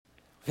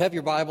you have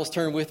your Bibles,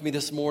 turn with me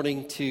this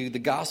morning to the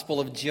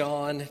Gospel of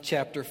John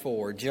chapter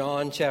 4.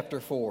 John chapter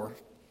 4.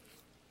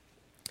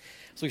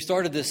 So we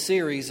started this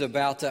series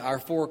about our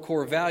four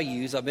core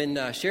values. I've been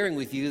sharing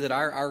with you that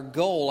our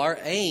goal, our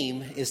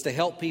aim is to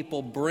help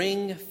people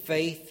bring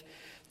faith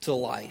to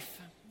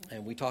life.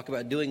 And we talk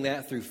about doing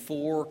that through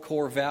four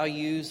core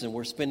values, and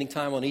we're spending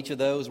time on each of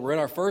those. We're in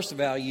our first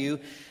value.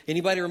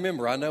 Anybody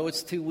remember? I know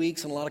it's 2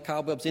 weeks and a lot of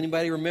cobwebs.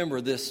 Anybody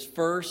remember this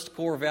first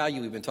core value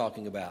we've been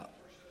talking about?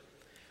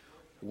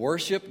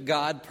 Worship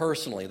God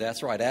personally.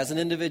 That's right. As an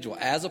individual,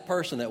 as a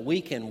person, that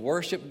we can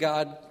worship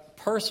God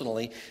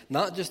personally,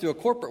 not just through a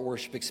corporate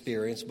worship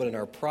experience, but in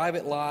our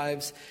private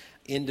lives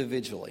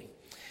individually.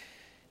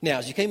 Now,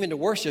 as you came into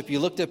worship, you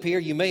looked up here,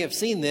 you may have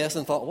seen this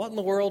and thought, what in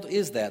the world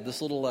is that? This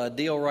little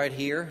deal right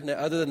here. Now,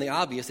 other than the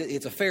obvious,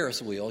 it's a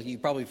Ferris wheel. You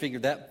probably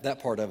figured that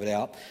part of it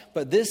out.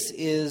 But this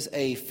is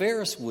a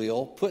Ferris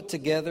wheel put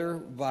together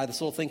by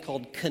this little thing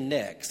called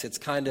K'NEX. It's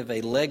kind of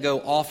a Lego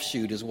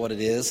offshoot is what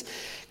it is.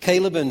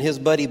 Caleb and his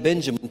buddy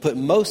Benjamin put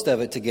most of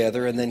it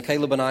together, and then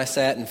Caleb and I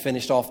sat and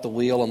finished off the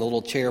wheel and the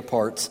little chair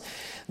parts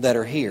that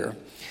are here.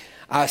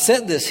 I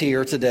set this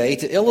here today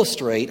to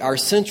illustrate our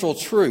central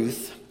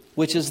truth,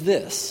 which is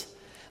this,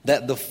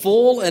 that the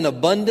full and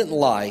abundant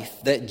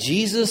life that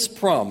Jesus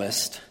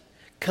promised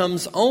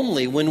comes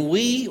only when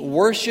we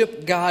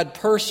worship God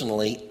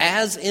personally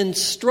as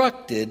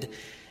instructed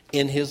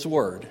in His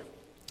Word.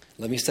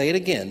 Let me say it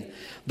again.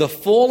 The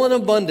full and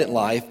abundant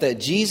life that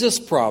Jesus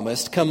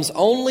promised comes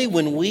only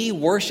when we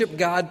worship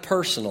God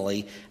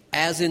personally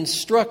as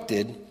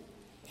instructed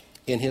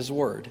in His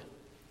Word.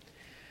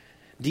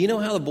 Do you know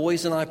how the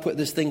boys and I put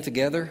this thing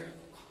together?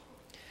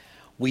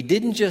 We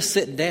didn't just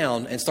sit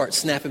down and start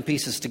snapping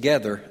pieces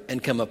together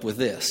and come up with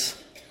this.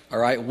 All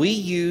right, we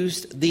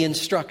used the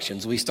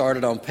instructions. We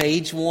started on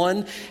page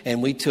 1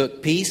 and we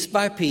took piece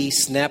by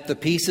piece, snapped the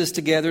pieces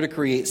together to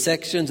create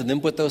sections and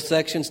then put those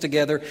sections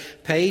together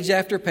page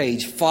after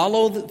page,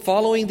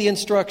 following the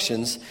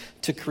instructions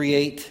to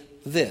create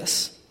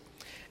this.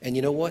 And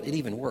you know what? It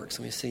even works.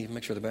 Let me see,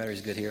 make sure the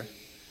battery's good here.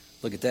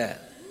 Look at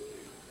that.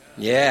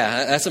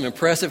 Yeah, that's some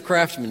impressive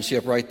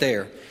craftsmanship right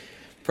there.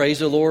 Praise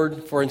the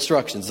Lord for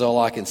instructions, is all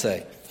I can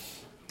say.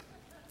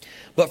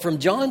 But from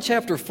John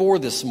chapter 4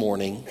 this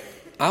morning,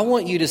 I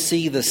want you to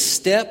see the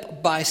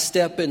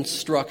step-by-step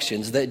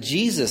instructions that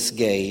Jesus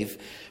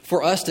gave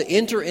for us to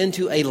enter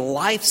into a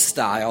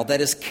lifestyle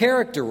that is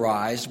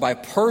characterized by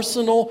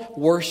personal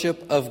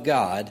worship of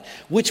God,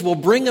 which will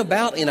bring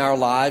about in our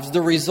lives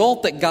the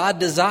result that God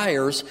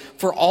desires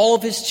for all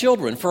of His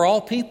children, for all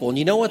people. And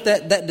you know what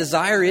that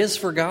desire is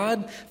for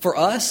God, for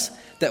us?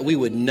 That we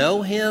would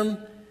know Him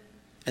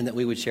and that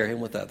we would share Him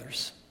with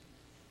others.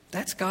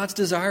 That's God's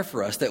desire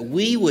for us, that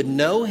we would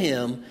know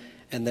Him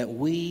and that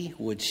we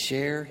would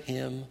share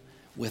Him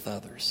with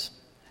others.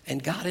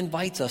 And God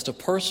invites us to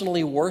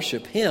personally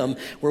worship Him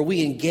where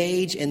we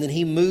engage and then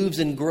He moves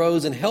and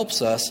grows and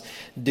helps us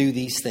do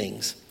these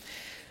things.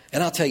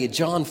 And I'll tell you,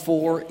 John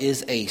 4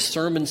 is a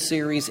sermon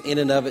series in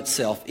and of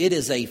itself. It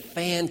is a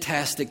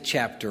fantastic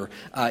chapter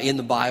in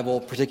the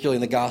Bible, particularly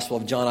in the Gospel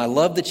of John. I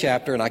love the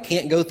chapter, and I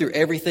can't go through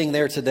everything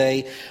there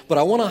today, but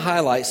I want to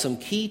highlight some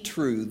key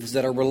truths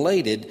that are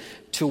related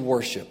to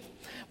worship.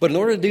 But in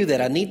order to do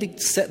that, I need to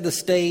set the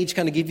stage,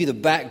 kind of give you the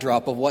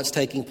backdrop of what's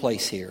taking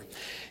place here.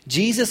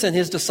 Jesus and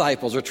His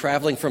disciples are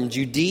traveling from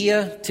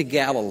Judea to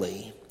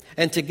Galilee.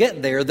 And to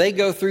get there, they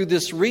go through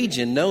this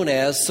region known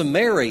as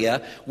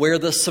Samaria, where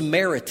the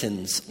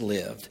Samaritans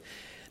lived.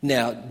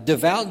 Now,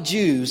 devout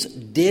Jews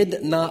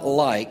did not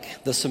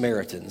like the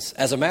Samaritans.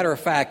 As a matter of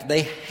fact,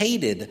 they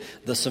hated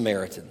the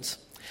Samaritans.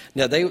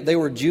 Now, they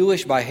were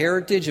Jewish by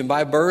heritage and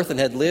by birth and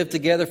had lived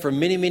together for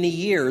many, many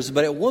years.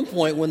 But at one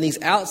point, when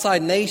these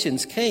outside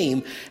nations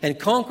came and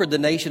conquered the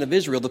nation of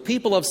Israel, the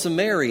people of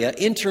Samaria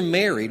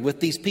intermarried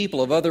with these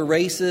people of other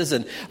races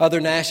and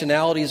other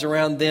nationalities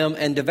around them.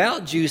 And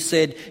devout Jews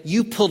said,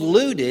 you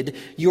polluted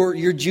your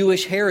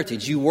Jewish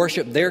heritage. You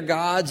worship their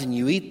gods and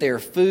you eat their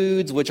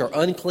foods, which are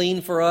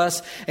unclean for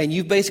us. And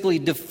you basically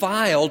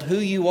defiled who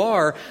you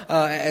are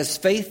as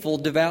faithful,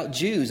 devout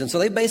Jews. And so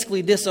they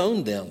basically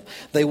disowned them.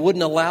 They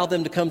wouldn't allow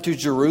them to come to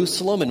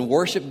Jerusalem and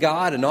worship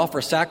God and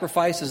offer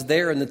sacrifices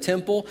there in the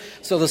temple.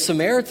 So the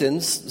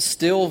Samaritans,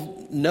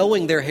 still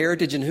knowing their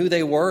heritage and who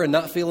they were and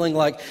not feeling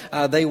like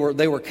they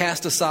were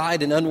cast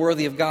aside and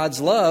unworthy of God's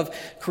love,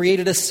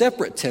 created a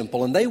separate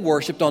temple. And they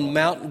worshiped on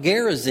Mount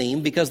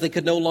Gerizim because they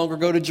could no longer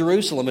go to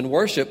Jerusalem and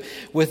worship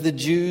with the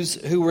Jews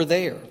who were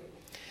there.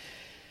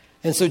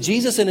 And so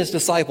Jesus and His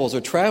disciples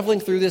are traveling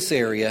through this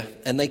area,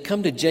 and they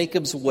come to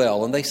Jacob's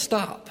well, and they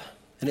stop.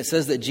 And it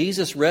says that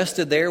Jesus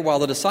rested there while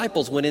the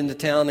disciples went into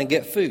town and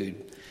get food.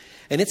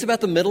 And it's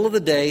about the middle of the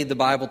day, the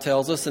Bible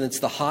tells us, and it's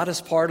the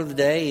hottest part of the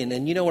day.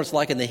 And you know what it's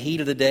like in the heat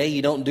of the day.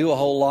 You don't do a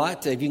whole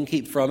lot if you can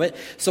keep from it.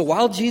 So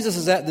while Jesus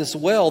is at this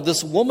well,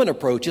 this woman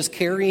approaches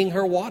carrying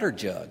her water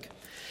jug.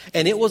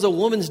 And it was a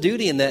woman's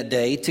duty in that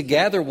day to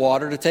gather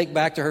water to take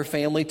back to her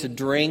family to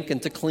drink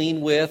and to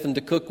clean with and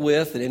to cook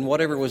with and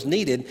whatever was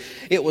needed.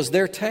 It was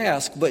their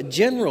task, but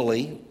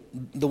generally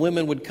the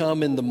women would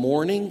come in the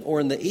morning or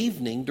in the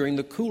evening during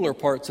the cooler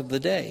parts of the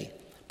day.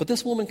 But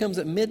this woman comes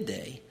at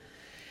midday.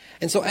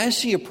 And so as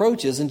she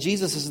approaches and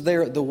Jesus is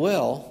there at the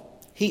well,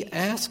 he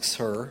asks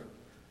her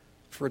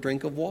for a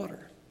drink of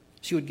water.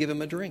 She would give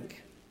him a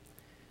drink.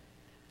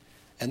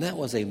 And that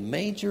was a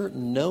major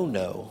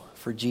no-no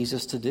for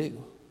Jesus to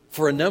do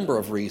for a number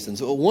of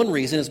reasons. One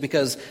reason is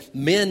because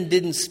men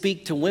didn't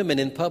speak to women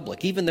in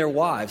public, even their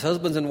wives.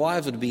 Husbands and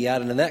wives would be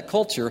out, and in that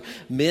culture,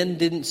 men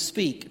didn't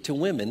speak to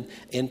women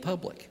in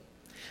public.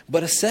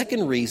 But a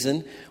second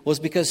reason was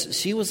because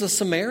she was a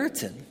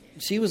Samaritan.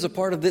 She was a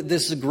part of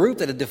this group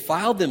that had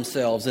defiled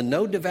themselves, and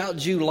no devout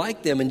Jew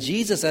liked them. And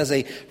Jesus, as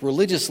a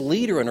religious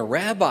leader and a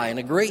rabbi and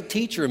a great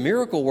teacher, a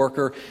miracle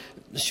worker,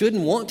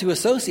 shouldn't want to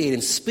associate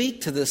and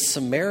speak to this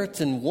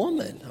Samaritan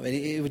woman. I mean,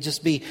 it would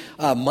just be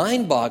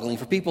mind-boggling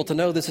for people to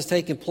know this is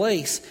taking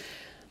place.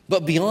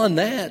 But beyond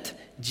that,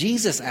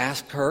 Jesus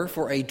asked her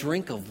for a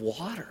drink of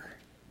water.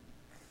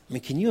 I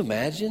mean, can you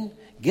imagine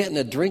getting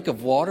a drink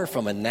of water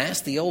from a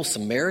nasty old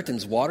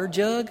Samaritan's water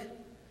jug?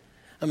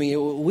 I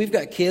mean, we've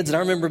got kids, and I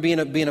remember being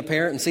a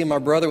parent and seeing my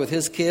brother with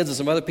his kids and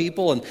some other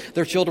people, and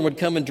their children would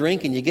come and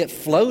drink, and you get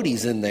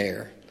floaties in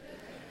there.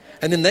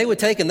 And then they would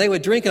take and they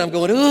would drink, and I'm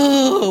going,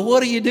 oh,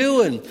 what are you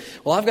doing?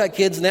 Well, I've got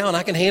kids now, and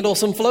I can handle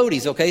some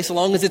floaties, okay, so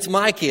long as it's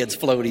my kids'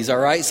 floaties,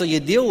 all right? So you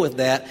deal with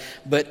that.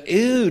 But,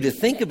 to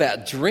think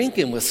about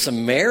drinking with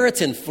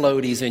Samaritan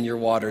floaties in your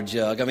water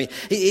jug. I mean,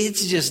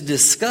 it's just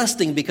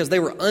disgusting because they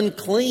were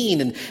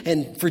unclean.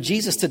 And for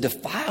Jesus to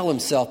defile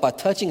himself by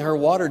touching her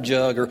water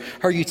jug or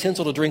her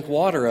utensil to drink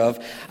water of,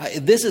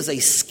 this is a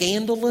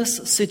scandalous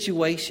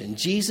situation.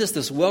 Jesus,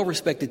 this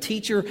well-respected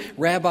teacher,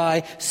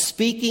 rabbi,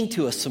 speaking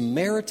to a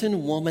Samaritan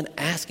woman,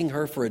 asking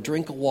her for a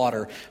drink of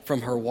water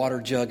from her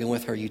water jug and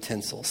with her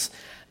utensils.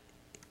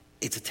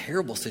 It's a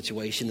terrible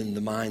situation in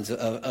the minds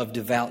of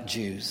devout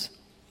Jews.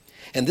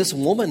 And this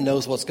woman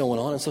knows what's going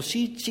on, and so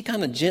she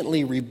kind of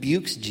gently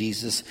rebukes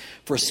Jesus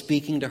for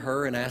speaking to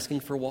her and asking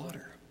for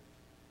water.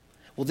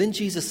 Well, then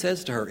Jesus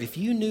says to her, if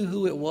you knew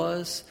who it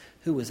was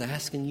who was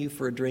asking you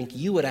for a drink,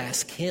 you would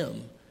ask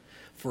him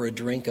for a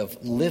drink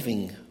of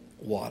living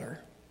water.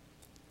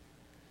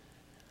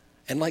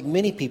 And like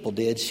many people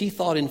did, she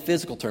thought in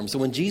physical terms. So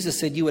when Jesus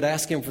said you would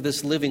ask him for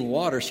this living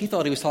water, she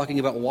thought he was talking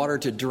about water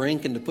to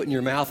drink and to put in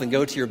your mouth and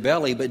go to your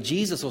belly. But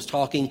Jesus was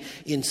talking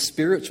in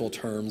spiritual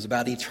terms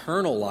about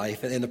eternal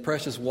life and the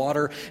precious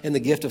water and the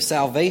gift of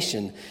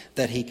salvation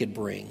that he could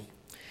bring.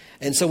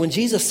 And so when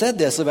Jesus said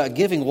this about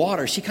giving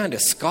water, she kind of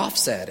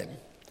scoffs at him.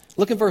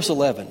 Look at verse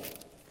 11.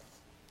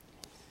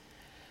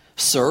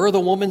 Sir, the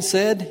woman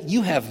said,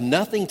 you have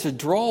nothing to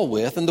draw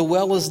with, and the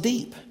well is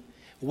deep.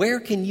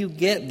 Where can you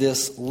get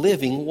this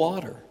living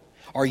water?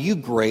 Are you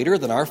greater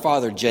than our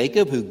father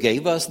Jacob, who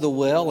gave us the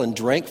well and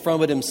drank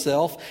from it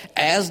himself,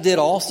 as did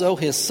also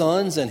his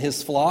sons and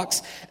his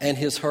flocks and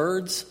his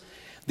herds?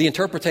 The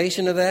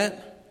interpretation of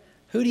that,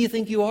 who do you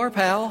think you are,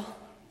 pal?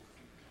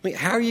 I mean,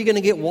 how are you going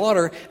to get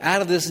water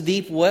out of this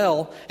deep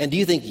well? And do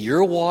you think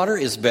your water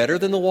is better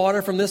than the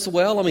water from this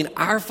well? I mean,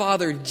 our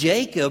father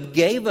Jacob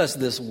gave us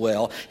this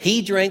well.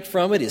 He drank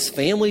from it. His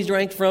family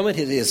drank from it.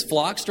 His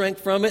flocks drank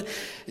from it.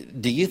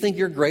 Do you think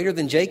you're greater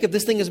than Jacob?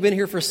 This thing has been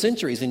here for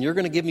centuries, and you're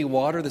going to give me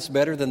water that's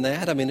better than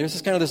that? I mean, there's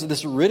this kind of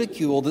this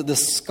ridicule,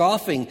 this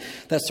scoffing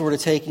that's sort of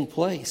taking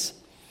place.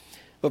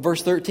 But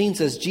verse 13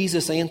 says,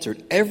 Jesus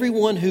answered,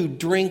 everyone who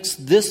drinks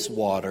this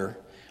water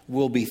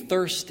will be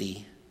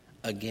thirsty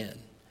again.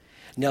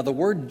 Now, the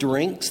word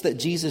drinks that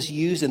Jesus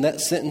used in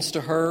that sentence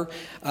to her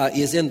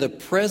is in the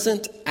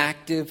present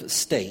active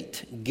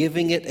state,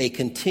 giving it a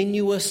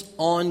continuous,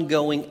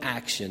 ongoing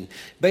action.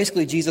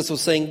 Basically, Jesus was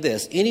saying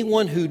this: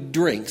 anyone who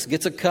drinks,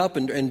 gets a cup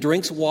and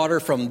drinks water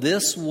from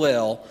this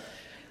well,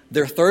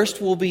 their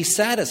thirst will be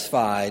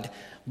satisfied,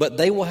 but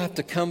they will have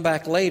to come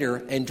back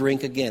later and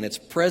drink again. It's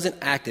present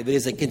active. It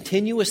is a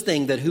continuous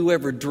thing that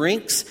whoever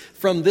drinks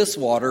from this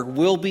water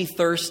will be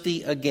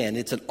thirsty again.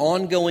 It's an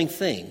ongoing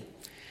thing.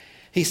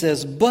 He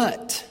says,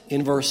 but,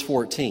 in verse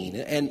 14,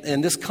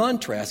 and this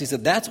contrast, he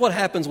said, that's what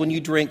happens when you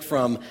drink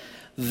from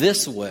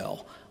this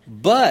well.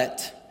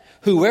 But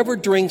whoever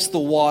drinks the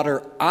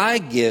water I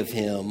give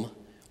him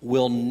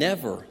will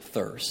never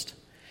thirst.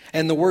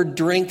 And the word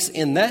drinks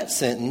in that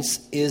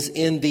sentence is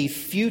in the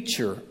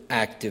future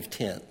active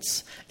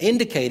tense,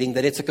 indicating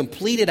that it's a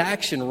completed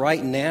action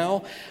right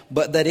now,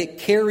 but that it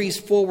carries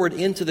forward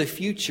into the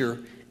future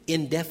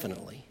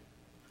indefinitely.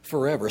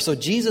 Forever. So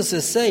Jesus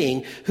is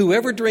saying,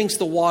 whoever drinks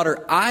the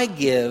water I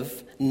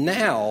give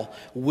now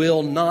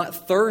will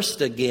not thirst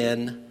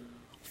again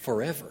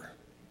forever.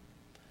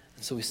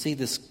 And so we see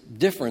this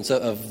difference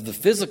of the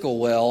physical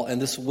well and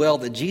this well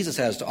that Jesus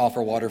has to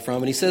offer water from.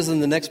 And he says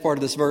in the next part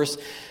of this verse,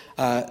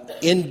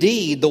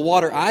 indeed, the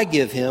water I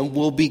give him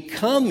will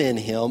become in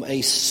him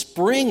a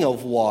spring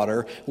of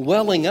water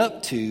welling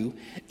up to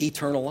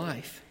eternal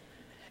life.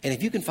 And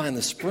if you can find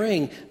the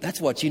spring, that's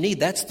what you need.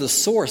 That's the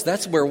source.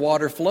 That's where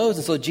water flows.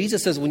 And so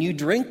Jesus says, when you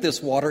drink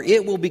this water,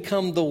 it will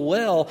become the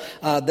well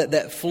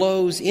that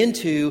flows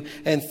into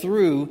and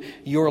through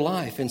your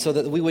life. And so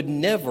that we would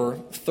never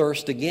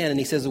thirst again. And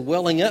he says,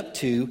 welling up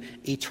to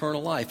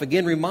eternal life.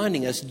 Again,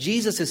 reminding us,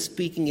 Jesus is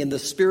speaking in the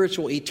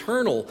spiritual,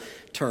 eternal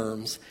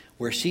terms,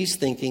 where she's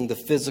thinking the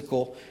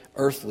physical,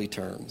 earthly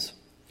terms.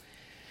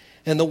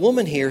 And the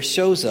woman here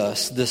shows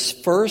us this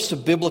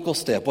first biblical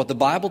step, what the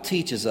Bible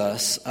teaches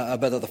us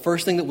about the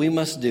first thing that we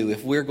must do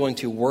if we're going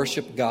to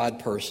worship God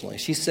personally.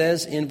 She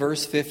says in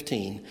verse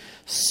 15,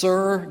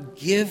 "Sir,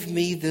 give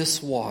me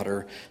this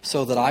water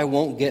so that I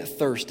won't get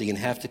thirsty and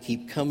have to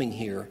keep coming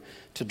here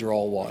to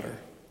draw water."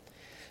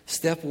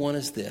 Step one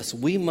is this: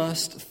 we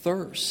must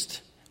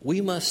thirst.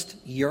 We must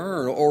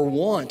yearn or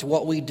want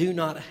what we do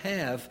not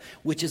have,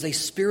 which is a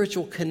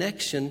spiritual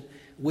connection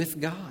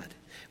with God.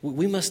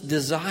 We must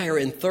desire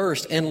and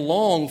thirst and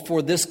long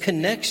for this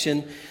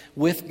connection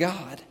with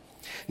God.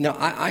 Now,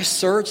 I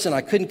searched and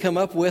I couldn't come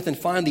up with and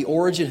find the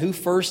origin who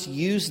first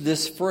used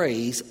this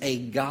phrase, a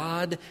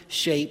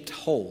God-shaped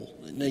hole.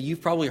 Now,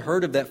 you've probably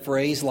heard of that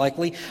phrase,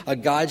 likely, a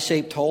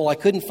God-shaped hole. I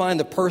couldn't find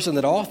the person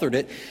that authored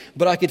it,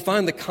 but I could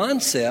find the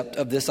concept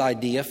of this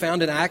idea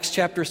found in Acts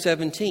chapter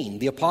 17.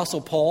 The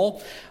Apostle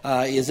Paul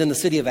is in the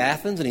city of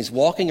Athens, and he's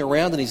walking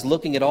around and he's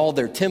looking at all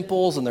their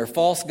temples and their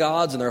false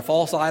gods and their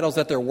false idols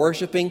that they're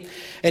worshiping,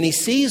 and he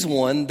sees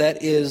one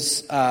that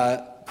is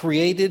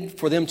created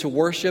for them to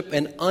worship,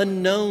 an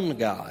unknown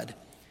God.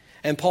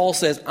 And Paul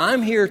says,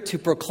 I'm here to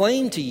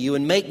proclaim to you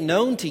and make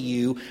known to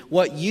you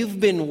what you've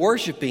been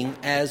worshiping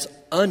as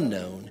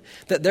unknown.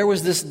 That there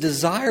was this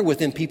desire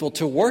within people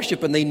to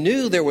worship, and they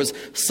knew there was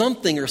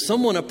something or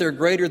someone up there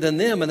greater than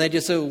them, and they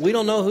just said, we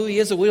don't know who he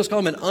is, so we just call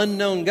him an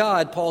unknown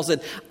God. Paul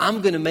said,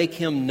 I'm going to make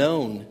him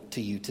known to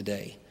you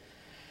today.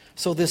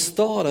 So this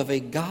thought of a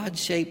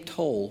God-shaped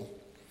hole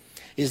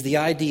is the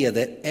idea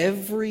that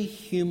every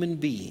human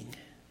being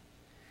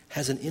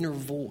has an inner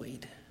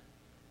void,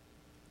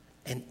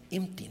 an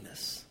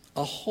emptiness,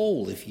 a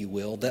hole, if you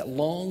will, that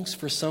longs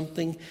for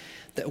something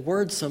that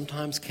words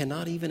sometimes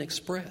cannot even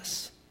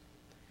express.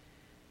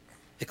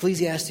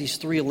 Ecclesiastes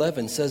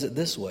 3:11 says it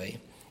this way: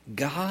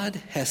 God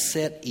has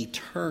set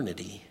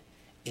eternity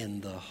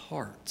in the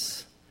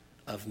hearts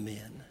of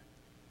men.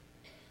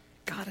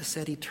 God has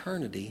set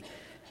eternity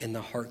in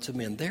the hearts of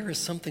men. There is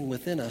something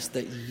within us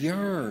that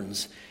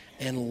yearns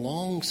and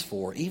longs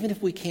for, even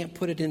if we can't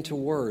put it into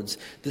words,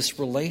 this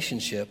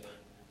relationship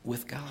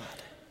with God.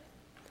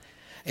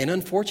 And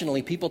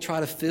unfortunately, people try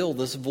to fill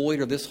this void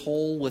or this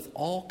hole with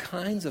all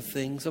kinds of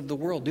things of the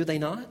world, do they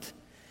not?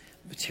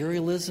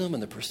 Materialism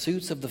and the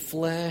pursuits of the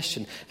flesh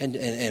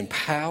and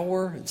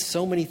power and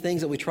so many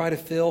things that we try to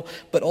fill.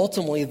 But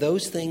ultimately,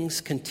 those things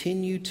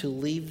continue to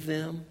leave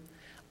them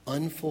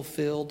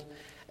unfulfilled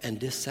and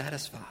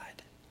dissatisfied,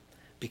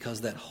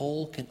 because that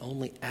hole can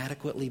only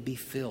adequately be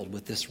filled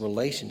with this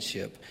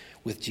relationship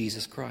with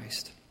Jesus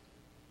Christ.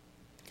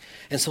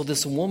 And so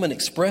this woman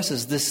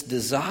expresses this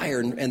desire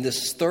and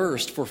this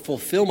thirst for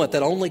fulfillment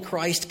that only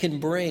Christ can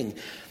bring.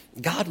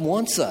 God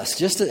wants us,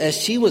 just as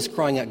she was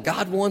crying out,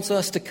 God wants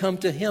us to come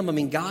to him. I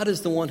mean, God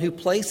is the one who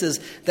places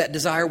that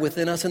desire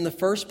within us in the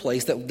first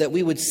place, that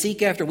we would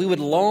seek after, we would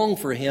long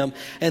for him.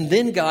 And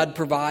then God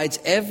provides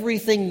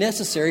everything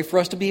necessary for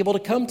us to be able to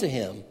come to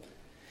him.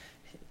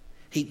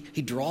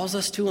 He draws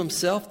us to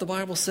himself, the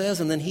Bible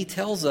says, and then he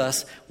tells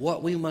us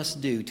what we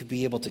must do to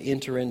be able to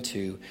enter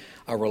into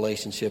a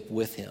relationship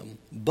with him.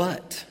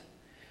 But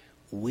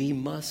we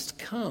must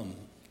come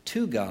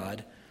to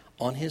God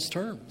on his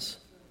terms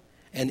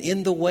and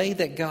in the way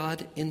that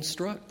God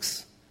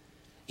instructs.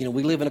 You know,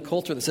 we live in a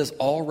culture that says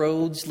all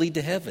roads lead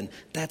to heaven.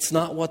 That's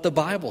not what the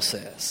Bible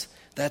says.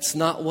 That's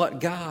not what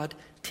God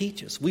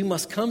teaches. We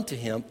must come to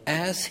him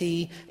as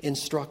he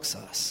instructs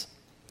us.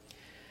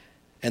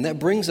 And that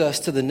brings us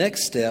to the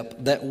next step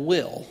that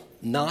will,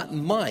 not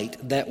might,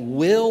 that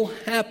will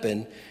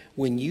happen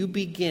when you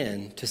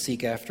begin to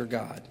seek after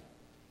God.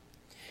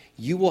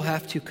 You will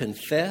have to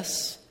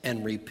confess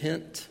and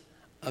repent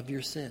of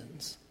your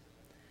sins.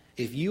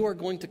 If you are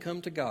going to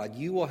come to God,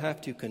 you will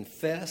have to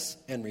confess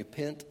and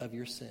repent of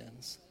your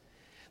sins.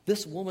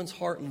 This woman's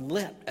heart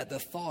leapt at the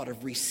thought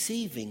of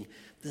receiving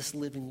this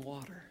living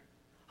water.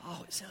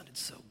 Oh, it sounded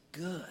so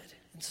good.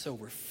 And so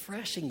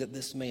refreshing that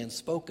this man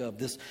spoke of,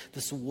 this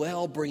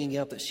well bringing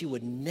up that she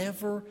would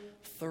never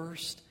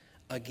thirst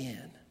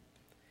again.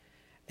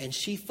 And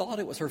she thought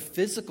it was her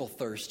physical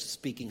thirst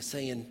speaking,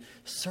 saying,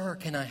 "Sir,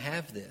 can I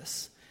have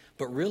this?"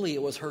 But really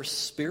it was her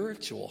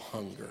spiritual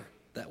hunger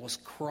that was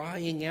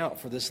crying out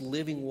for this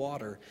living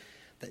water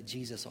that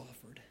Jesus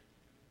offered.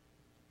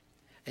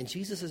 And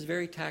Jesus is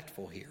very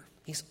tactful here.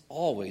 He's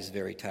always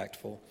very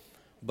tactful,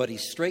 but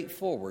he's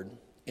straightforward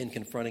in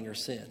confronting her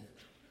sin.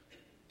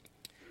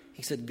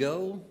 He said,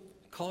 "Go,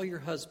 call your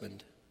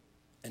husband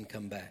and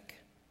come back."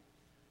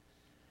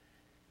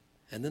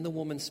 And then the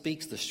woman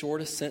speaks the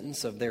shortest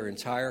sentence of their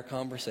entire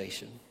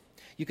conversation.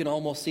 You can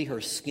almost see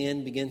her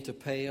skin begin to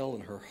pale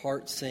and her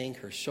heart sink,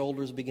 her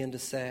shoulders begin to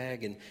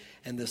sag,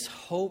 and this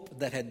hope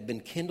that had been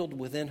kindled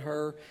within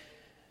her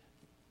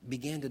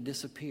began to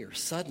disappear.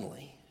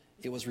 Suddenly,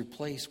 it was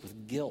replaced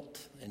with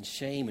guilt and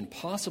shame and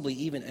possibly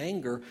even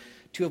anger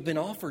to have been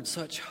offered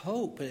such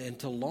hope and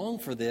to long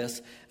for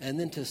this and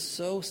then to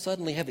so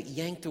suddenly have it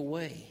yanked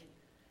away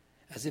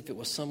as if it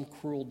was some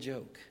cruel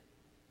joke.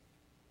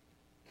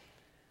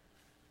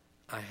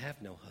 "I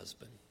have no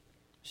husband,"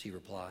 she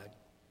replied.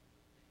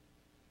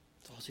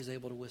 That's all she's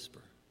able to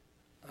whisper.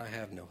 "I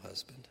have no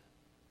husband."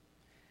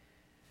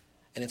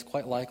 And it's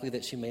quite likely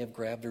that she may have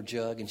grabbed her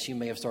jug and she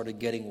may have started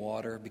getting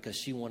water because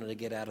she wanted to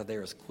get out of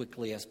there as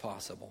quickly as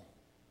possible.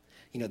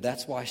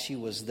 That's why she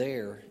was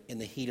there in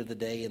the heat of the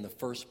day in the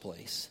first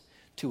place,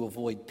 to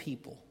avoid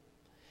people.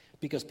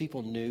 Because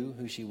people knew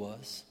who she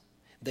was.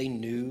 They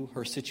knew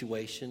her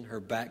situation,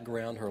 her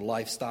background, her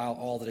lifestyle,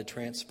 all that had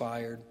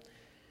transpired.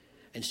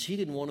 And she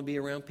didn't want to be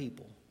around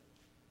people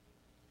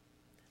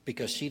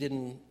because she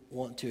didn't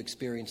want to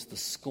experience the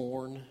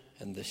scorn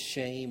and the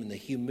shame and the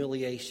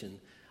humiliation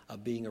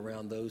of being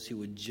around those who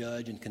would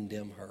judge and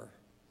condemn her.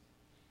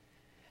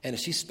 And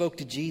as she spoke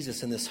to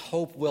Jesus and this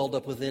hope welled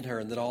up within her,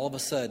 and that all of a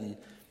sudden,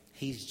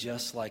 he's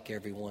just like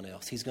everyone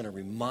else. He's going to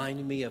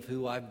remind me of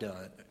who I've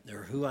done,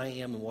 or who I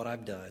am and what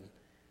I've done,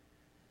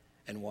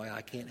 and why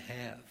I can't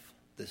have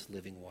this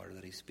living water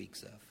that he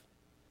speaks of.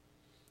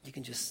 You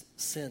can just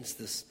sense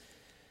this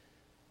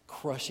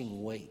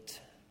crushing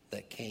weight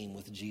that came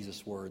with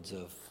Jesus' words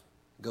of,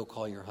 "Go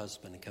call your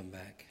husband and come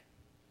back."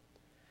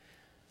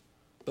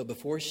 But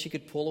before she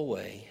could pull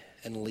away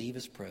and leave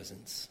his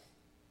presence,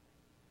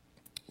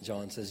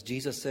 John says,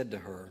 Jesus said to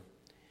her,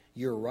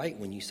 "You're right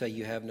when you say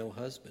you have no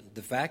husband.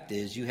 The fact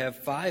is, you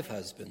have 5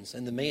 husbands,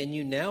 and the man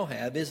you now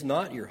have is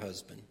not your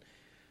husband.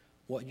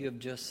 What you have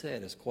just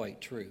said is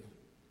quite true."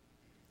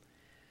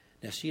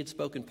 Now, she had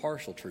spoken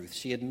partial truth.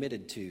 She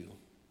admitted to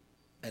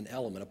an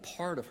element, a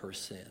part of her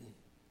sin.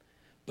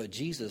 But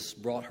Jesus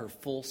brought her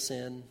full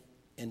sin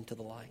into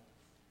the light,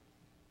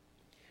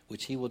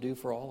 which he will do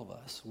for all of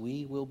us.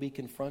 We will be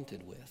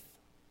confronted with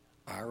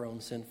our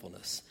own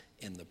sinfulness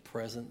in the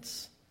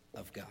presence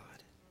of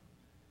God.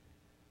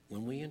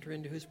 When we enter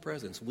into his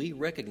presence, we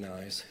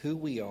recognize who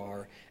we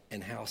are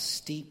and how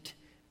steeped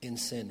in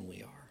sin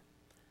we are.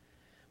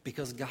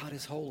 Because God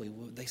is holy.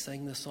 They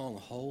sang this song,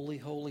 "Holy,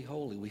 Holy,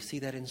 Holy." We see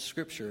that in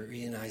Scripture,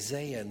 in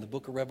Isaiah, in the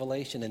book of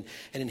Revelation, and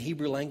in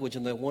Hebrew language.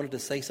 And they wanted to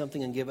say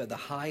something and give it the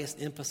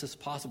highest emphasis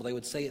possible. They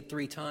would say it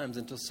 3 times.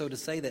 And so to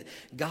say that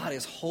God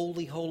is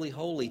holy, holy,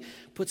 holy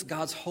puts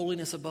God's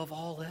holiness above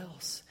all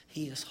else.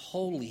 He is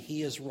holy.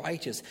 He is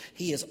righteous.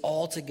 He is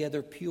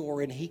altogether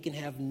pure. And he can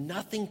have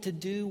nothing to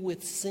do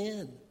with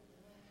sin.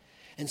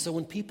 And so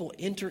when people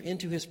enter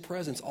into his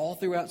presence all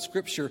throughout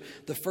Scripture,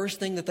 the first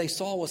thing that they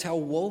saw was how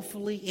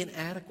woefully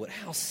inadequate,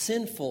 how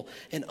sinful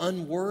and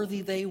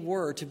unworthy they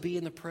were to be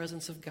in the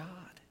presence of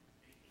God.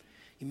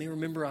 You may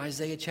remember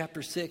Isaiah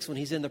chapter 6 when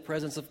he's in the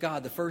presence of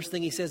God. The first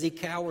thing he says, he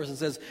cowers and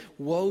says,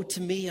 "Woe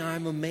to me, I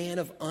am a man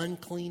of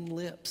unclean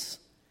lips."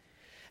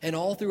 And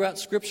all throughout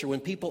Scripture, when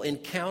people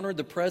encountered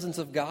the presence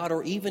of God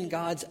or even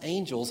God's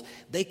angels,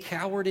 they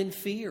cowered in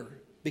fear,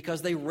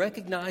 because they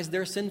recognized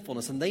their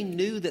sinfulness and they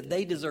knew that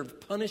they deserved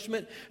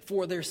punishment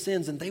for their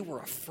sins, and they were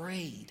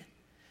afraid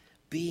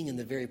being in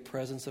the very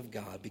presence of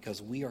God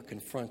because we are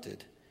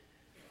confronted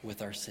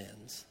with our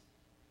sins.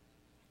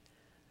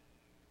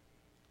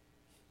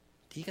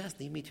 Do you guys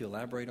need me to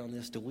elaborate on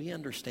this? Do we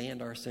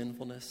understand our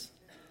sinfulness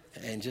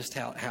and just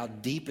how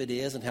deep it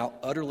is and how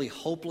utterly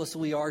hopeless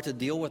we are to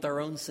deal with our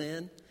own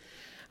sin?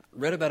 I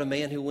read about a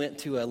man who went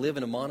to live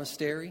in a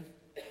monastery.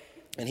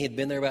 And he had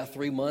been there about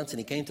 3 months, and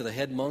he came to the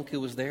head monk who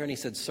was there, and he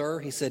said, "Sir,"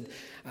 he said,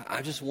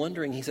 "I'm just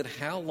wondering," he said,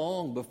 "how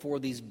long before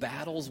these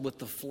battles with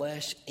the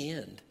flesh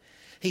end?"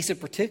 He said,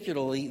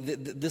 "Particularly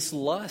this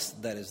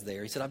lust that is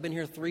there." He said, "I've been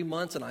here 3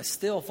 months, and I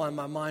still find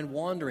my mind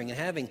wandering and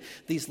having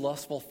these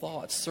lustful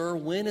thoughts. Sir,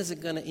 when is it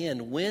going to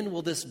end? When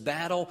will this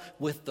battle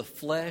with the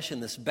flesh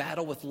and this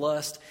battle with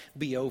lust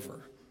be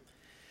over?"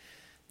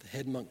 The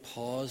head monk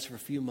paused for a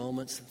few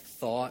moments and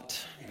thought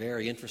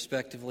very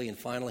introspectively, and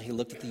finally he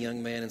looked at the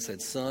young man and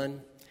said,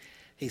 "Son,"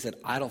 he said,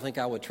 "I don't think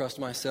I would trust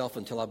myself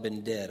until I've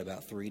been dead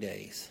about 3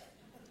 days."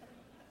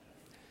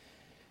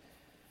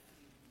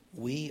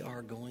 We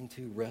are going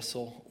to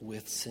wrestle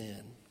with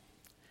sin.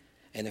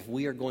 And if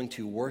we are going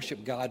to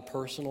worship God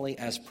personally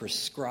as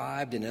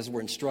prescribed and as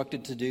we're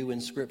instructed to do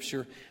in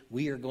Scripture,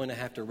 we are going to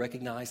have to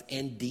recognize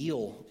and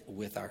deal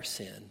with our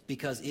sin,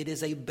 because it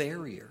is a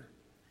barrier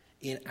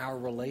in our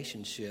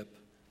relationship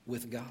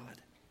with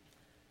God.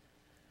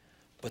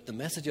 But the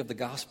message of the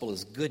gospel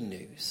is good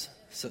news.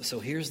 So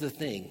here's the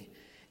thing.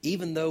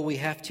 Even though we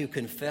have to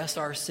confess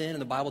our sin, and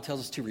the Bible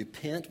tells us to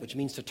repent, which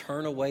means to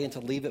turn away and to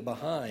leave it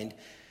behind,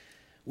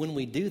 when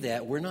we do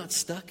that, we're not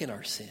stuck in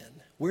our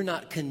sin. We're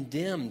not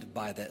condemned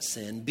by that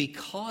sin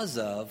because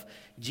of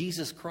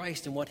Jesus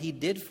Christ and what he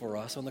did for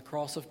us on the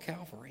cross of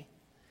Calvary.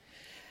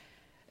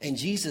 And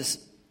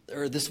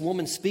this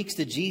woman speaks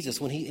to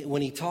Jesus when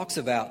he talks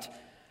about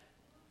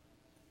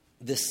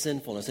this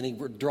sinfulness, and he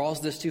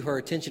draws this to her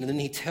attention, and then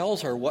he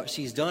tells her what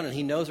she's done, and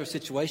he knows her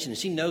situation, and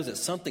she knows that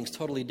something's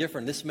totally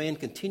different. This man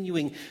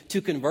continuing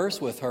to converse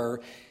with her,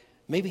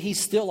 maybe he's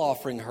still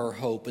offering her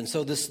hope, and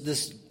so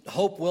this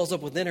hope wells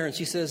up within her, and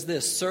she says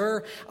this,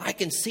 "Sir, I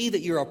can see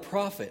that you're a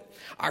prophet.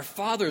 Our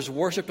fathers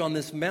worshipped on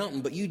this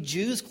mountain, but you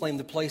Jews claim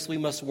the place we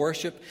must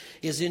worship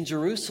is in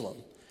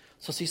Jerusalem."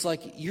 So she's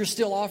like, "You're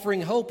still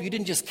offering hope. You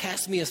didn't just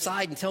cast me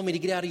aside and tell me to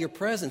get out of your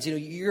presence.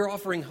 You're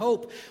offering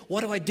hope.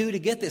 What do I do to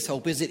get this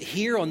hope? Is it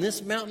here on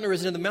this mountain, or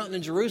is it in the mountain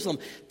in Jerusalem?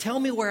 Tell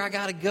me where I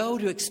got to go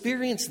to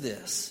experience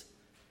this."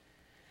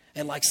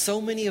 And like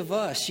so many of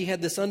us, she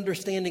had this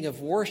understanding of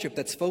worship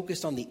that's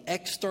focused on the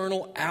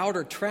external,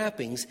 outer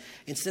trappings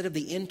instead of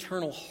the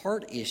internal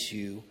heart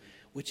issue,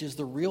 which is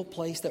the real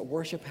place that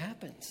worship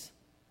happens.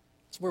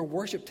 It's where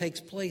worship takes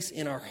place,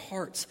 in our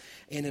hearts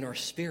and in our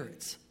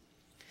spirits.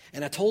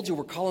 And I told you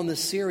we're calling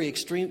this series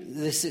Extreme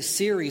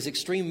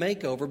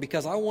Makeover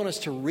because I want us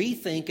to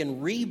rethink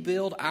and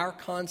rebuild our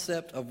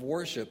concept of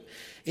worship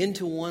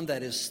into one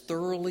that is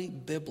thoroughly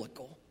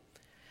biblical.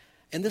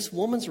 And this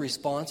woman's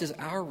response is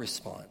our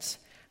response.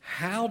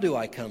 How do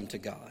I come to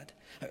God?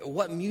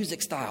 What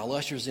music style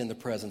ushers in the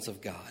presence of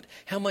God?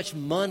 How much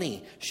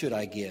money should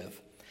I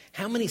give?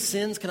 How many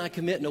sins can I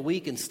commit in a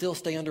week and still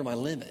stay under my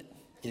limit?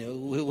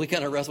 We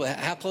kind of wrestle with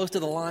how close to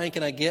the line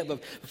can I get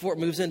before it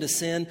moves into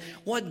sin?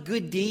 What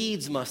good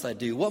deeds must I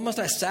do? What must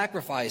I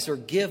sacrifice or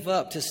give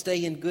up to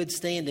stay in good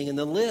standing? And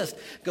the list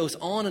goes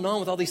on and on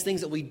with all these things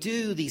that we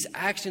do, these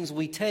actions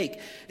we take.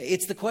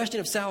 It's the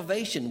question of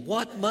salvation.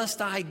 What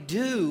must I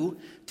do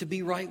to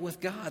be right with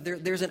God?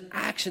 There's an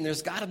action.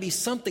 There's got to be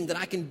something that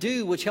I can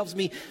do which helps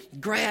me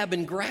grab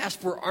and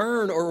grasp or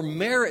earn or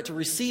merit to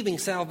receiving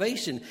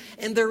salvation.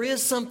 And there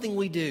is something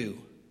we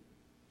do.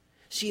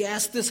 She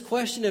asked this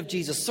question of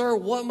Jesus, "Sir,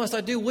 what must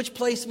I do? Which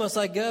place must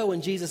I go?"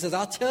 And Jesus says,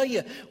 "I'll tell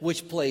you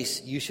which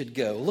place you should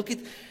go." Look at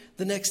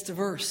the next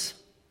verse.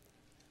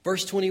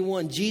 Verse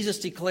 21, Jesus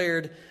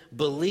declared,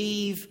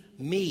 "Believe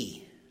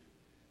me."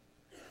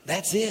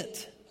 That's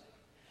it.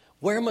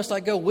 Where must I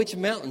go? Which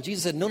mountain?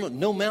 Jesus said,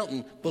 no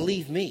mountain.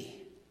 Believe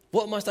me.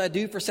 What must I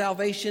do for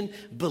salvation?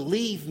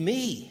 Believe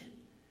me,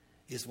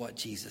 is what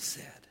Jesus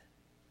said.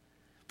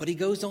 But he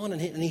goes on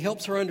and he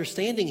helps her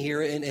understanding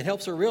here and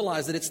helps her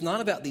realize that it's not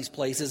about these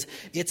places.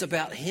 It's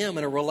about him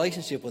and a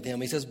relationship with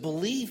him. He says,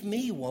 "Believe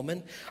me,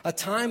 woman, a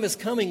time is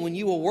coming when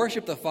you will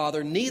worship the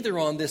Father neither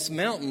on this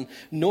mountain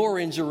nor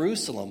in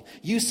Jerusalem.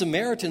 You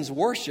Samaritans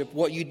worship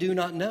what you do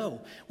not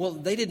know." Well,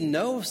 they didn't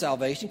know of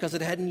salvation because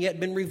it hadn't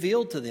yet been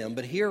revealed to them.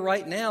 But here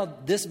right now,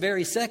 this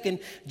very second,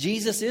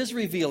 Jesus is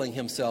revealing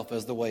himself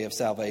as the way of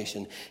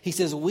salvation. He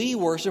says, "We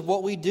worship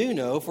what we do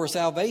know, for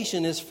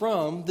salvation is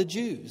from the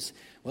Jews."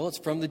 Well, it's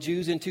from the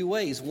Jews in two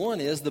ways. One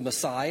is the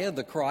Messiah,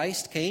 the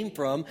Christ, came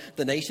from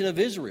the nation of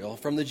Israel,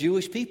 from the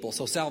Jewish people.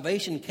 So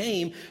salvation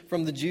came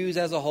from the Jews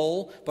as a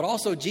whole, but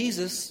also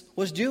Jesus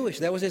was Jewish.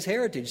 That was his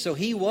heritage. So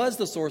he was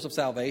the source of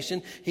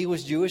salvation. He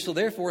was Jewish, so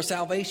therefore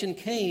salvation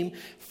came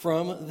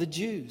from the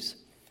Jews.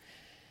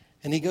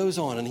 And he goes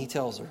on and he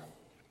tells her,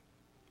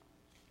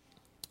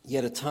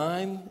 "Yet a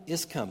time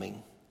is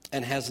coming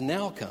and has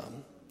now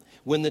come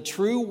when the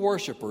true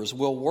worshipers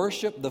will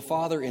worship the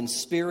Father in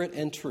spirit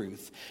and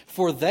truth,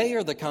 for they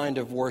are the kind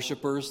of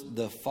worshipers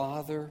the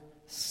Father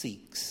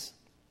seeks.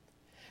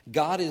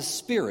 God is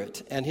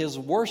spirit, and his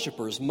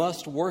worshipers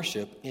must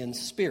worship in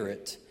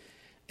spirit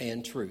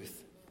and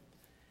truth."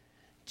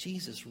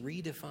 Jesus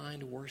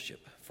redefined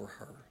worship for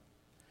her.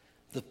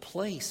 The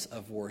place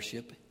of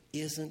worship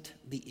isn't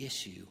the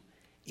issue.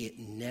 It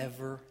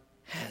never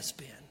has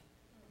been.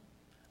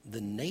 The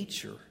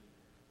nature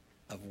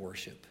of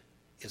worship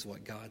is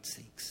what God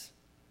seeks.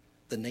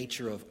 The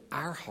nature of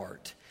our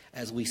heart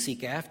as we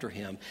seek after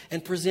him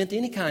and present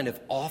any kind of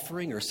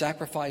offering or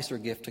sacrifice or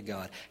gift to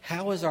God.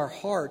 How is our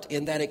heart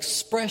in that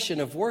expression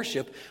of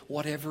worship,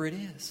 whatever it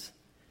is?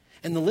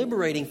 And the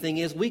liberating thing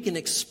is we can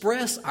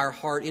express our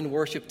heart in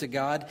worship to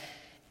God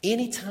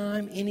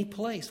anytime, any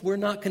place. We're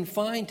not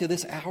confined to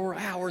this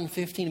hour and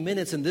 15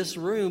 minutes in this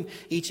room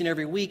each and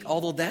every week,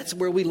 although that's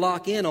where we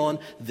lock in on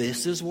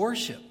this is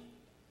worship.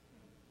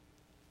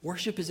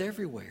 Worship is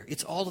everywhere.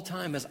 It's all the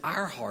time as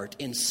our heart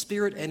in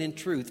spirit and in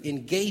truth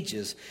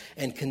engages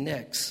and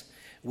connects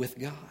with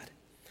God.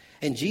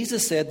 And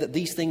Jesus said that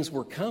these things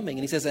were coming,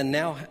 and he says, and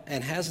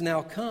has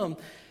now come.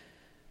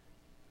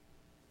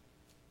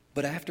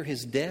 But after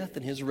his death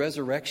and his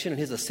resurrection and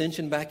his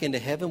ascension back into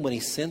heaven, when he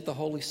sent the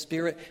Holy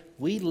Spirit,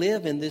 we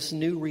live in this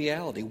new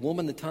reality.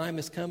 Woman, the time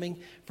is coming.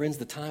 Friends,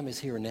 the time is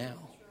here now.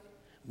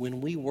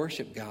 When we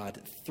worship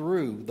God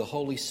through the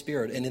Holy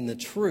Spirit and in the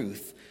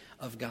truth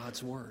of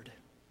God's Word.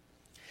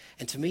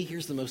 And to me,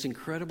 here's the most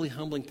incredibly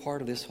humbling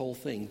part of this whole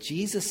thing.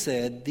 Jesus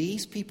said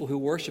these people who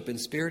worship in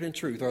spirit and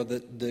truth are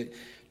the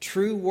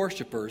true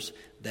worshipers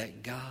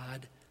that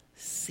God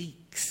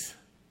seeks.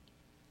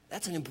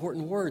 That's an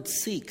important word,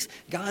 seeks.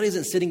 God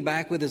isn't sitting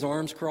back with his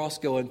arms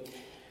crossed going,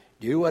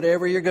 do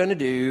whatever you're going to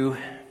do,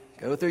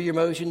 Go through your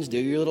motions, do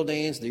your little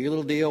dance, do your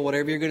little deal,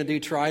 whatever you're going to do,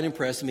 try and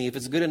impress me. If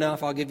it's good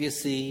enough, I'll give you a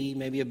C,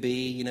 maybe a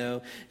B,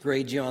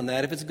 grade you on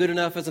that. If it's good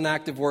enough as an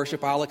act of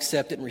worship, I'll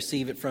accept it and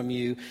receive it from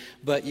you.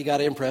 But you got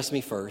to impress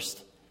me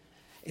first.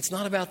 It's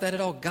not about that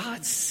at all.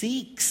 God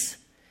seeks.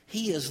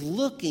 He is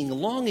looking,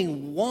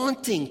 longing,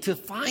 wanting to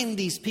find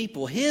these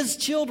people, His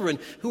children,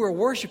 who are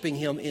worshiping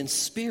Him in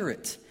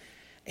spirit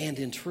and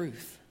in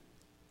truth.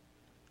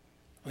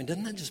 I mean,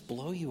 doesn't that just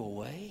blow you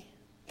away?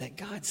 That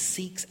God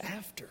seeks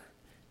after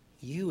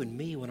you and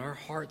me when our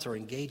hearts are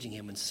engaging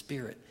Him in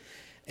spirit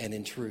and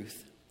in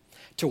truth.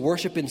 To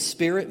worship in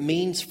spirit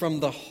means from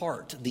the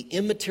heart, the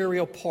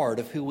immaterial part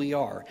of who we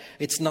are.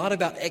 It's not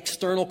about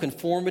external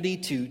conformity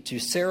to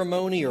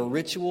ceremony or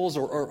rituals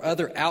or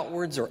other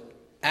outwards or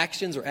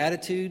actions or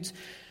attitudes.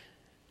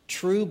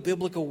 True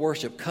biblical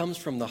worship comes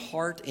from the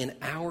heart in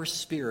our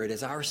spirit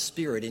as our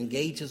spirit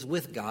engages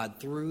with God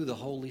through the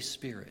Holy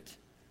Spirit.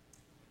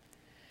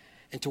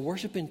 And to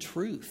worship in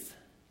truth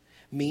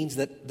means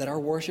that our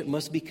worship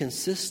must be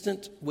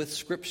consistent with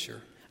Scripture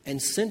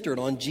and centered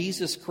on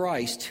Jesus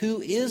Christ,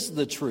 who is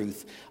the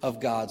truth of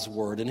God's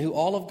Word and who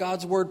all of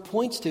God's Word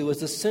points to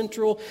as the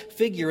central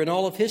figure in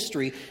all of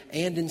history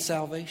and in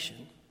salvation.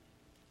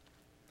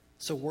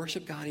 So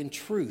worship God in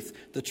truth,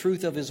 the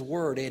truth of His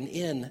Word and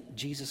in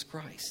Jesus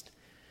Christ.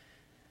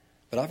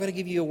 But I've got to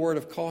give you a word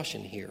of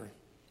caution here.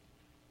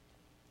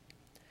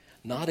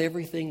 Not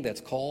everything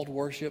that's called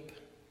worship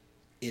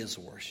is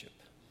worship.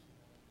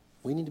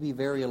 We need to be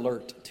very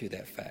alert to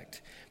that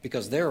fact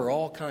because there are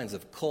all kinds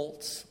of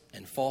cults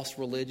and false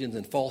religions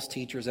and false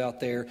teachers out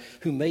there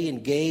who may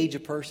engage a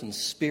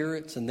person's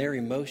spirits and their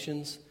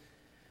emotions,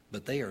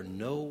 but they are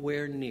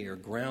nowhere near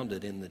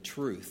grounded in the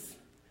truth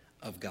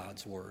of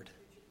God's Word.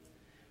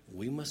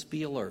 We must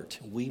be alert.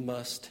 We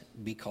must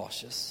be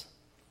cautious.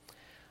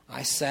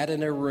 I sat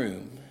in a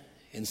room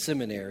in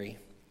seminary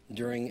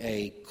during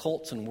a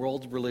cults and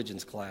world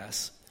religions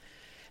class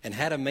and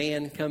had a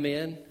man come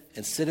in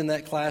and sit in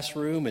that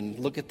classroom and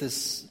look at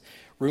this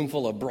room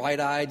full of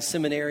bright-eyed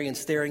seminarians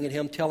staring at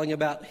him, telling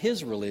about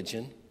his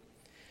religion.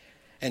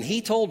 And he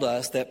told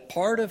us that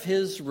part of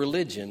his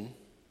religion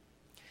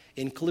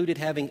included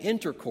having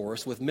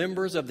intercourse with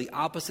members of the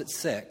opposite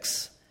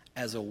sex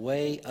as a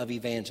way of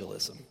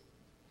evangelism.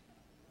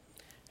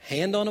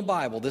 Hand on a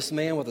Bible, this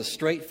man with a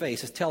straight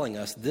face is telling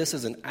us this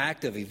is an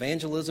act of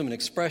evangelism and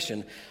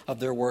expression of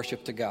their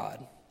worship to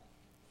God.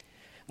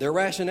 Their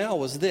rationale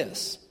was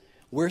this: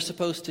 we're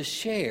supposed to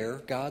share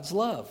God's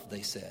love,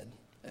 they said.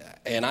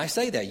 And I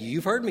say that.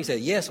 You've heard me say,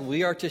 yes,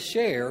 we are to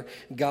share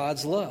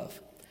God's love.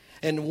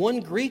 And one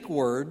Greek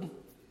word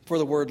for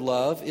the word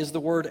love is the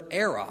word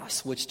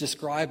eros, which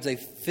describes a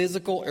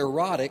physical,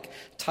 erotic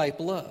type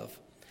love.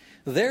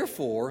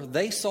 Therefore,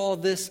 they saw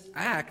this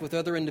act with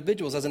other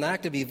individuals as an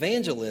act of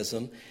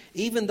evangelism,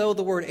 even though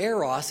the word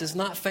eros is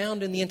not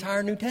found in the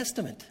entire New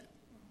Testament.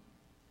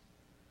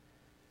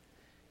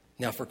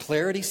 Now, for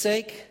clarity's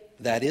sake,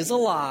 that is a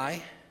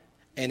lie.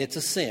 And it's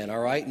a sin, all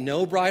right?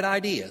 No bright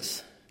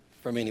ideas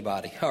from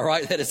anybody, all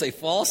right? That is a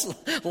false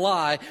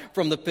lie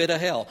from the pit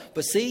of hell.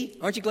 But see,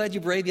 aren't you glad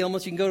you braved the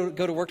elements? You can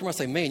go to work tomorrow and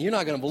say, man, you're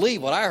not going to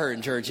believe what I heard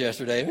in church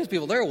yesterday. These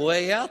people, they're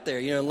way out there,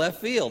 in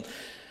left field.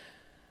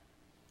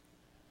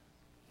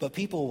 But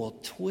people will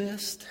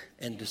twist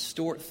and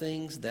distort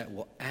things that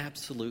will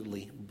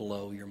absolutely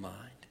blow your mind.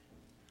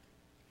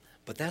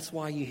 But that's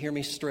why you hear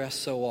me stress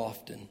so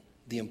often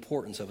the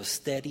importance of a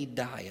steady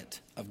diet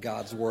of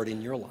God's Word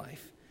in your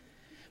life.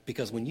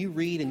 Because when you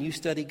read and you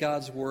study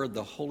God's Word,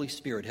 the Holy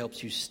Spirit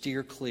helps you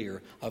steer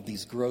clear of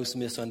these gross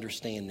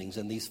misunderstandings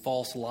and these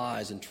false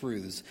lies and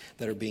truths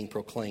that are being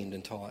proclaimed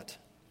and taught.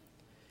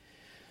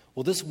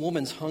 Well, this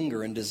woman's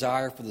hunger and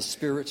desire for the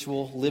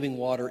spiritual living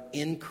water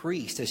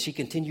increased as she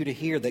continued to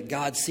hear that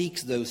God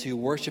seeks those who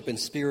worship in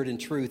spirit and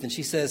truth. And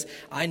she says,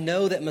 I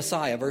know that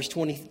Messiah, verse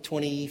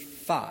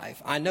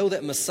 25, I know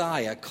that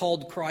Messiah,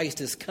 called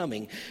Christ, is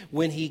coming.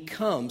 When He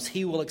comes,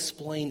 He will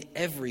explain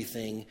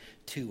everything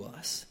to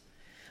us.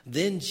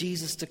 Then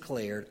Jesus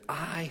declared,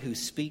 I who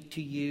speak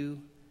to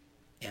you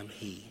am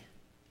He.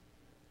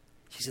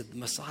 She said, the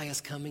Messiah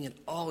is coming and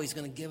He's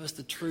going to give us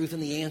the truth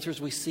and the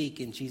answers we seek.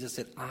 And Jesus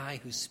said,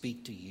 I who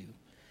speak to you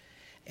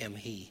am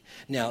He.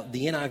 Now,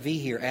 the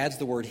NIV here adds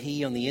the word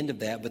He on the end of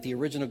that, but the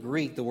original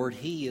Greek, the word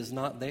He is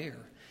not there.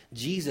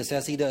 Jesus,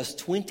 as He does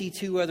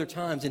 22 other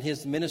times in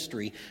His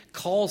ministry,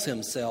 calls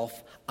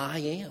Himself I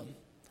am.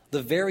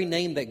 The very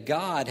name that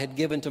God had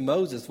given to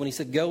Moses when He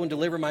said, go and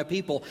deliver my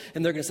people.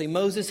 And they're going to say,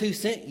 Moses, who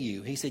sent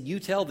you? He said, you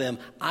tell them,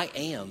 I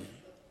am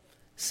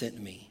sent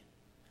me.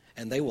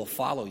 And they will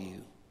follow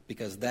you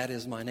because that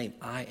is my name.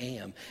 I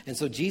am. And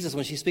so Jesus,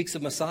 when she speaks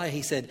of Messiah,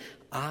 He said,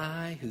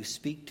 I who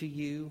speak to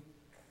you,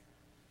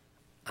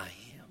 I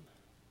am.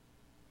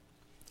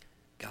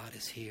 God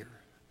is here.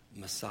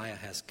 Messiah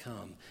has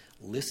come.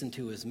 Listen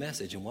to His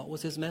message. And what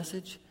was His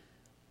message?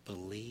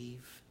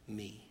 Believe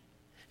me.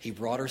 He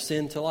brought her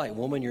sin to light.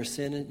 Woman, your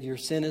sin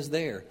is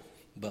there.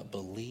 But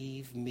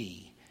believe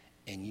me,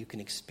 and you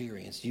can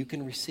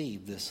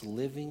receive this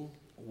living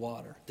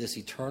water, this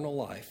eternal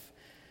life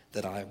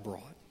that I have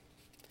brought.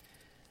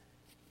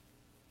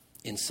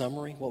 In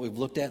summary, what we've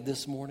looked at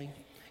this morning,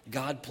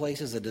 God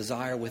places a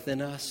desire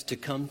within us to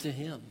come to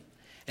Him.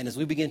 And as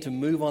we begin to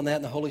move on that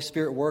and the Holy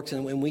Spirit works,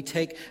 and when we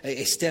take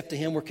a step to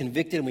Him, we're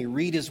convicted and we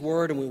read His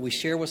Word and when we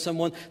share with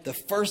someone, the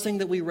first thing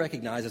that we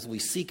recognize as we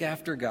seek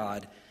after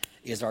God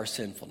is our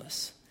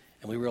sinfulness.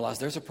 And we realize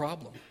there's a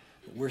problem.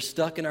 We're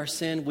stuck in our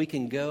sin. We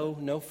can go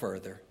no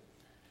further.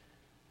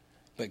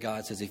 But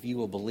God says, if you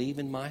will believe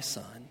in my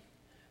Son,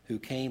 who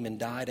came and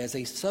died as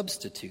a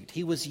substitute.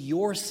 He was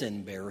your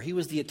sin bearer. He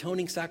was the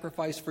atoning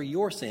sacrifice for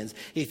your sins.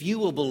 If you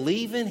will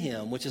believe in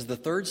Him, which is the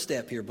third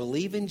step here,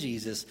 believe in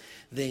Jesus,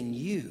 then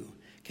you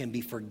can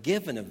be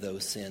forgiven of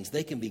those sins.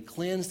 They can be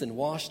cleansed and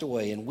washed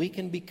away, and we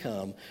can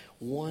become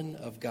one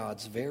of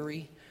God's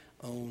very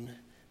own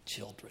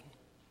children.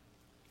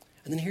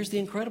 And then here's the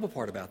incredible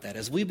part about that.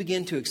 As we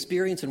begin to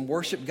experience and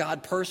worship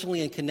God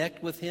personally and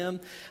connect with Him,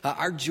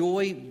 our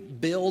joy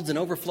builds and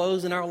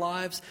overflows in our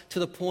lives to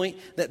the point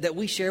that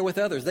we share with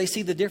others. They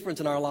see the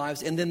difference in our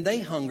lives, and then they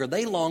hunger,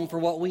 they long for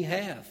what we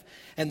have.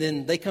 And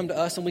then they come to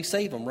us and we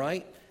save them,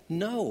 right?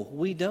 No,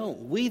 we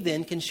don't. We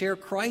then can share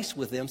Christ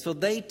with them so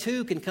they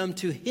too can come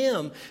to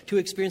Him to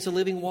experience the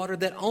living water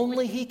that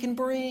only He can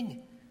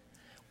bring.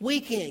 We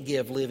can't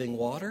give living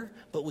water,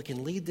 but we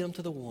can lead them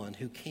to the one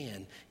who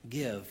can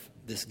give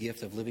this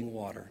gift of living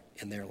water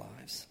in their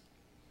lives.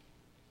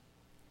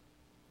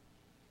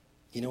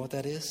 You know what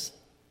that is?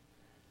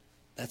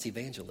 That's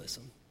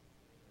evangelism.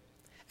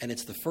 And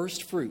it's the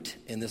first fruit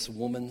in this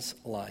woman's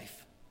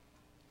life.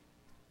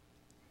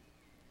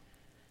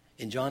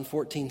 In John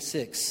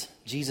 14:6,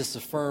 Jesus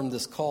affirmed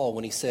this call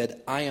when He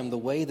said, I am the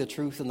way, the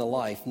truth, and the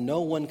life.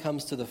 No one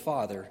comes to the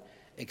Father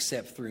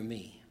except through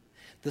me.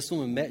 This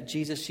woman met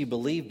Jesus. She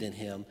believed in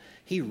Him.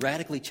 He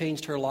radically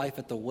changed her life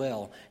at the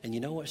well. And you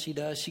know what she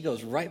does? She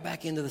goes right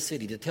back into the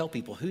city to tell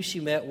people who she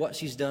met, what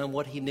she's done,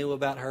 what He knew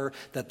about her,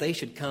 that they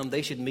should come,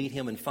 they should meet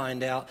Him and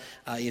find out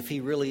if He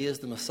really is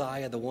the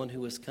Messiah, the one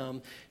who has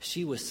come.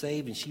 She was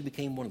saved and she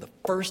became one of the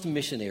first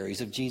missionaries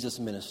of Jesus'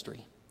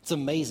 ministry. It's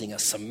amazing. A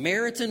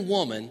Samaritan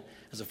woman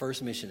as the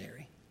first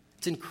missionary.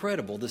 It's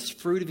incredible, this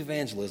fruit of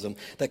evangelism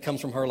that comes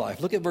from her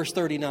life. Look at verse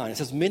 39. It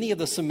says, many of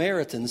the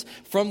Samaritans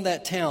from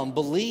that town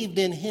believed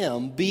in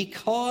Him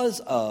because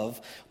of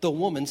the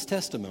woman's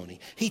testimony.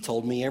 He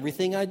told me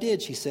everything I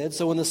did, she said.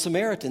 So when the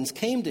Samaritans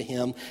came to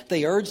Him,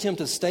 they urged Him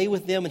to stay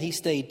with them, and He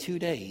stayed 2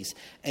 days.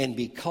 And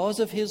because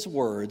of His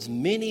words,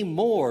 many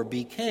more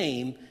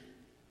became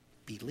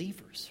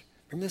believers.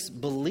 Remember this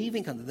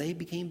believing, they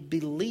became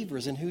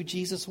believers in who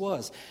Jesus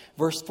was.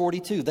 Verse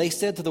 42, they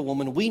said to the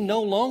woman, we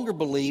no longer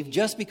believe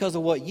just because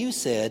of what you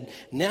said.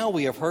 Now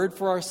we have heard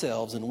for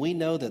ourselves, and we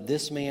know that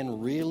this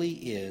man really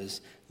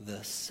is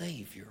the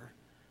Savior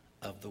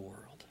of the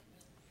world.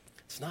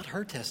 It's not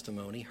her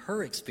testimony,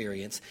 her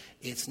experience.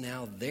 It's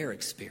now their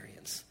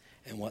experience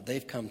and what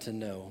they've come to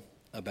know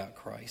about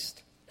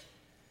Christ.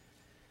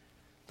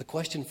 The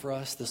question for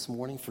us this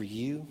morning, for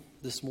you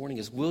this morning,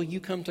 is will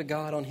you come to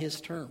God on His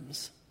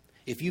terms?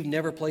 If you've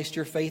never placed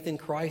your faith in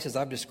Christ, as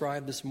I've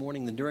described this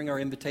morning, then during our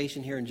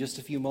invitation here in just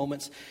a few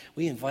moments,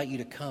 we invite you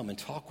to come and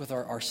talk with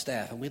our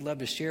staff. And we'd love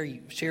to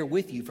share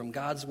with you from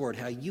God's Word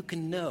how you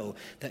can know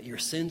that your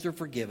sins are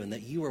forgiven,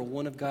 that you are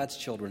one of God's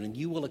children, and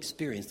you will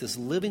experience this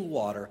living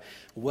water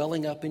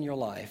welling up in your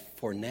life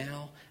for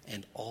now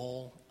and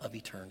all of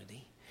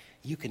eternity.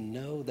 You can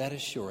know that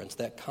assurance,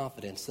 that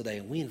confidence today.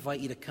 And we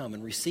invite you to come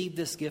and receive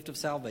this gift of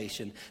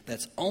salvation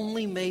that's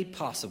only made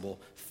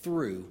possible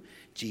through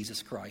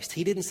Jesus Christ.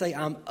 He didn't say,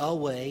 I'm a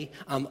way,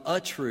 I'm a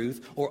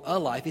truth, or a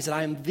life. He said,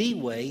 I am the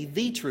way,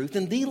 the truth,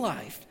 and the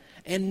life.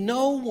 And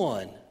no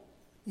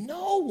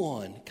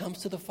one comes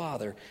to the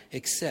Father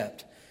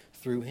except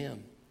through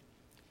Him.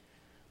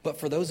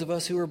 But for those of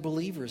us who are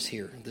believers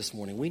here this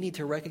morning, we need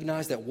to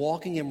recognize that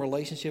walking in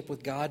relationship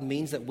with God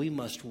means that we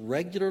must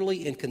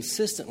regularly and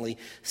consistently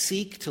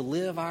seek to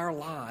live our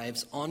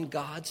lives on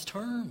God's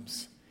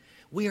terms.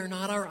 We are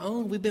not our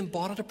own. We've been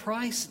bought at a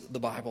price, the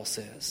Bible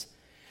says.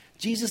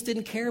 Jesus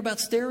didn't care about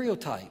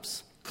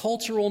stereotypes,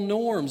 cultural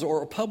norms,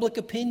 or public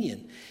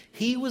opinion.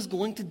 He was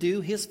going to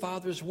do His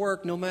Father's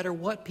work no matter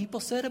what people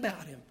said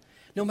about Him,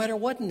 no matter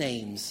what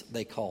names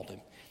they called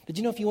Him. Did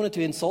you know if you wanted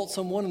to insult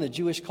someone in the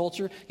Jewish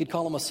culture, you'd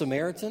call them a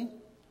Samaritan?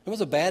 It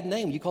was a bad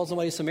name. You called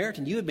somebody a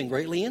Samaritan, you had been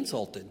greatly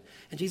insulted.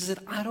 And Jesus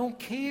said, I don't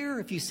care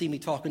if you see me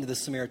talking to this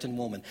Samaritan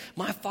woman.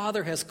 My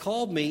Father has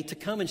called me to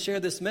come and share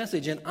this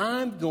message, and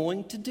I'm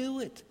going to do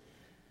it.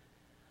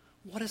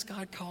 What is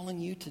God calling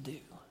you to do?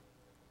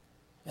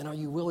 And are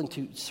you willing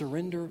to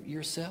surrender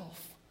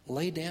yourself?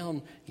 Lay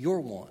down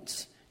your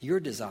wants, your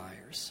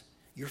desires,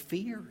 your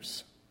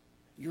fears,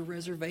 your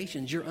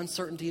reservations, your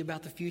uncertainty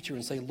about the future,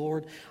 and say,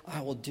 Lord,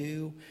 I will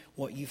do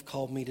what you've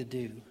called me to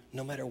do,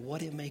 no matter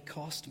what it may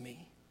cost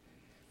me.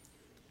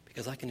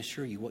 Because I can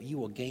assure you, what you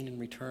will gain in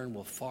return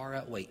will far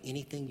outweigh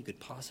anything you could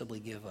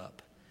possibly give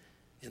up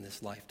in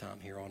this lifetime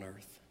here on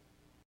earth.